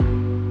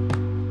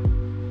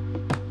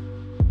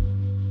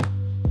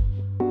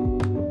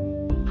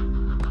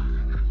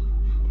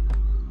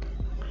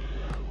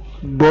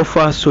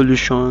buffer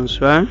solutions,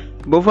 right?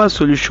 Buffer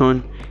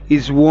solution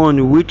is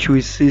one which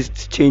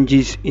resists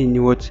changes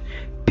in what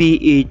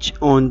pH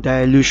on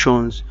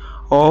dilutions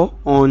or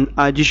on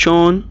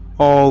addition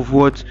of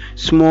what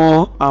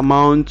small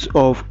amounts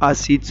of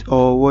acids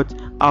or what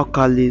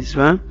alkalis,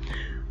 right?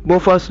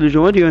 Buffer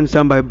solution, what do you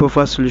understand by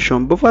buffer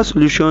solution? Buffer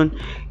solution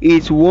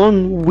is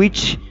one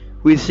which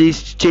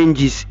resists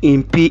changes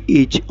in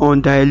pH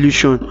on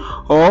dilution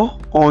or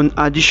on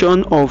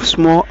addition of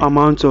small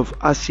amounts of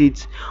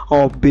acids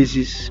or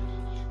bases.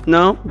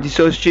 Now,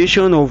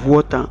 dissociation of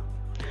water.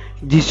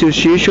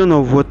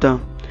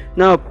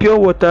 Now, pure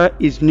water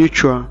is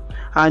neutral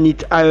and it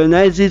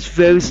ionizes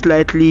very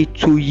slightly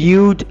to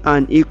yield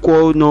an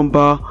equal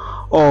number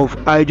of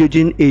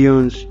hydrogen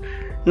ions.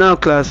 Now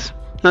class,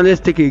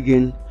 let's take it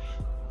again.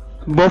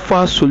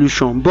 Buffer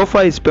solution.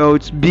 Buffer is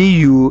spelled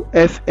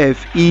B-U-F-F-E-R.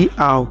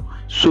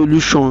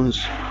 Solutions.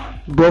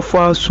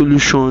 Buffer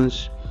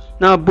solutions.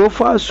 Now,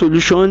 buffer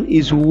solution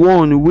is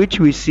one which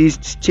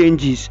resists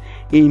changes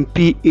in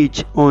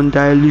pH on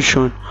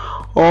dilution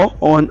or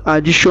on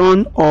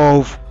addition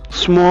of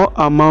small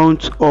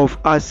amounts of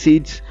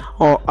acids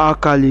or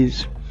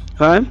alkalis,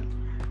 right?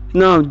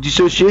 Now,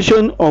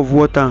 dissociation of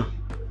water.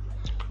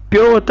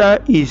 Pure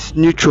water is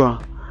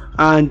neutral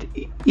and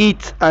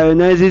it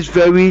ionizes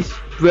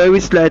very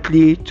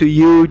slightly to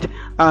yield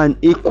an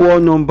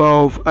equal number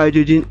of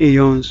hydrogen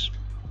ions.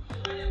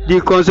 The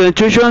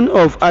concentration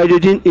of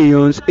hydrogen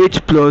ions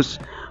H plus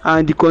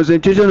and the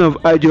concentration of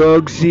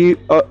hydroxide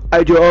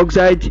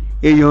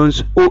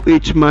ions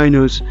OH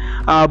minus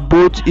are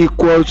both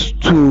equals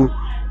to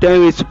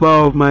 10 raised to the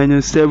power of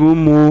 -7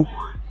 mole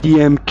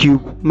dm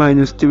cube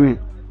minus 3.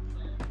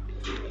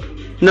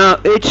 Now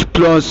H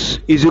plus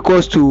is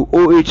equals to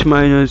OH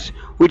minus,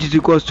 which is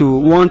equals to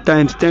 1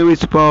 times 10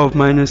 raised to the power of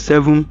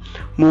 -7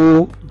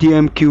 mole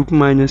dm cube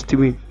minus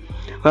 3,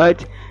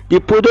 right? The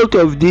product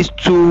of these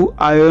two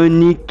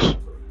ionic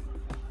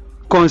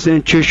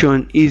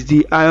concentration is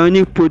the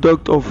ionic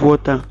product of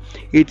water.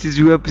 It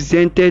is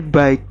represented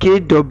by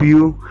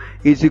Kw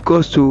is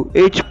equals to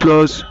H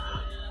plus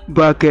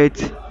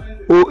bracket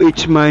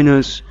OH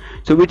minus,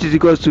 so which is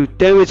equals to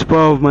 10 raised to the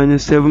power of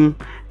 -7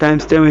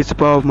 times 10 raised to the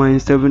power of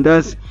 -7.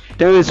 That's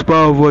 10 raised to the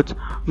power of what?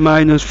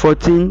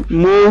 -14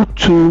 mole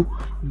 2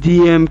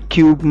 dm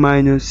cube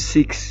minus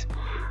 6,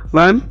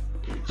 right?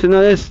 So now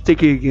let's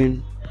take it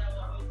again.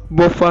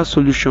 Buffer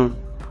solution.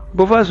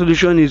 Buffer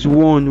solution is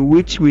one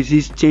which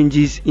resists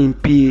changes in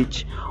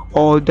pH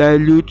or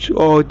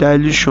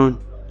dilution.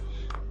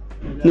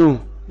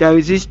 No, that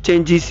resists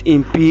changes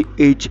in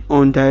pH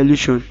on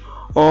dilution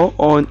or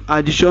on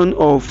addition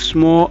of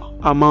small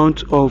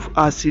amounts of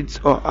acids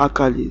or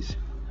alkalis.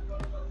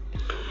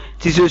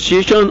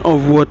 Dissociation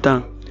of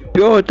water.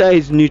 Pure water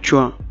is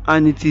neutral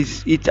and it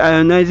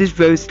ionizes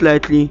very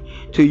slightly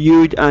to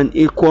yield an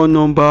equal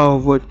number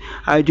of what?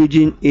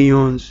 Hydrogen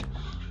ions.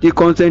 The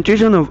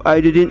concentration of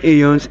hydrogen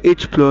ions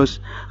H plus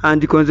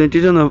and the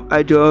concentration of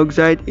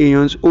hydroxide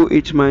ions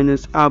OH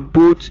minus are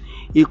both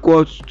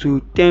equal to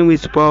 10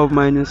 raised to the power of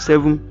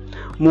 -7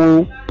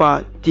 mole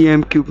per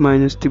dm cube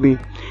minus 3.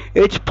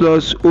 H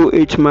plus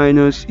OH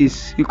minus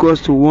is equals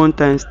to 1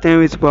 times 10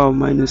 raised to the power of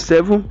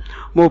 -7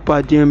 mole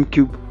per dm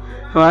cube,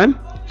 right?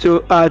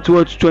 So at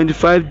what?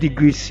 25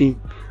 degrees C,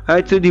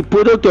 right? So the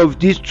product of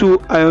these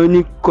two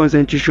ionic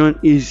concentration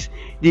is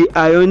the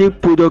ionic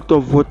product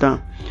of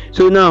water.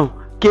 So now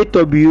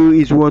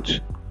Kw is what?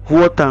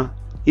 Water.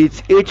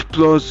 It's H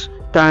plus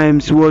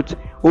times what?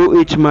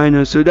 OH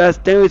minus. So that's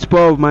 10 raised to the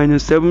power of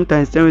 -7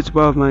 times 10 raised to the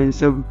power of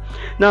 -7.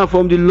 Now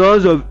from the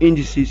laws of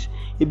indices,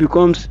 it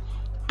becomes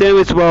 10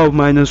 raised to the power of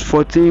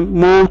 -14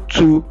 mole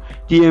 2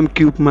 dm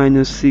cube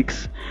minus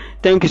 6.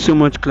 Thank you so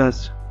much,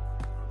 class.